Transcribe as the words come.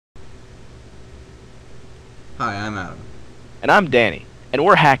Hi, I'm Adam, And I'm Danny, and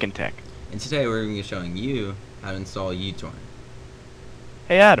we're Hackn Tech. and today we're going to be showing you how to install uTorrent.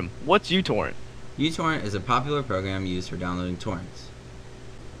 Hey Adam, what's uTorrent? uTorrent is a popular program used for downloading torrents.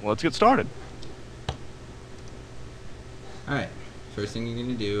 Well, let's get started. Alright, first thing you're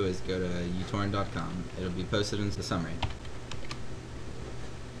going to do is go to uTorrent.com. It'll be posted in the summary.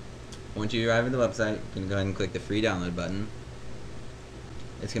 Once you arrive at the website, you can go ahead and click the free download button.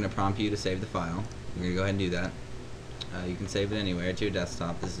 It's going to prompt you to save the file. You're going to go ahead and do that. You can save it anywhere to your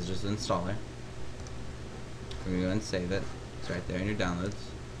desktop. This is just an installer. We're going to go ahead and save it. It's right there in your downloads.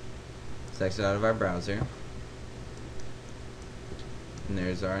 Let's exit out of our browser. And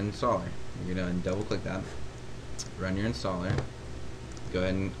there's our installer. You're going to double click that. Run your installer. Go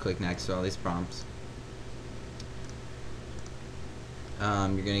ahead and click next to all these prompts.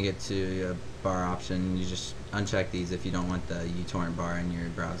 You're going to get to a bar option. You just uncheck these if you don't want the uTorrent bar in your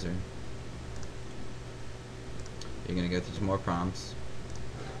browser. You're going to go through some more prompts.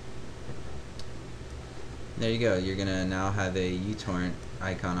 There you go. You're going to now have a uTorrent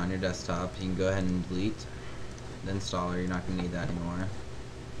icon on your desktop. You can go ahead and delete the installer. You're not going to need that anymore.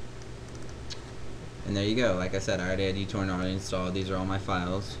 And there you go. Like I said, I already had uTorrent already installed. These are all my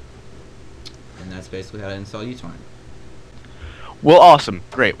files. And that's basically how to install uTorrent. Well, awesome.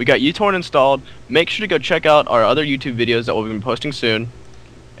 Great. We got uTorrent installed. Make sure to go check out our other YouTube videos that we'll be posting soon.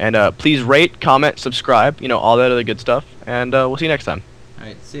 And please rate, comment, subscribe, all that other good stuff. And we'll see you next time.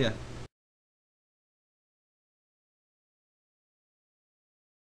 Alright, see ya.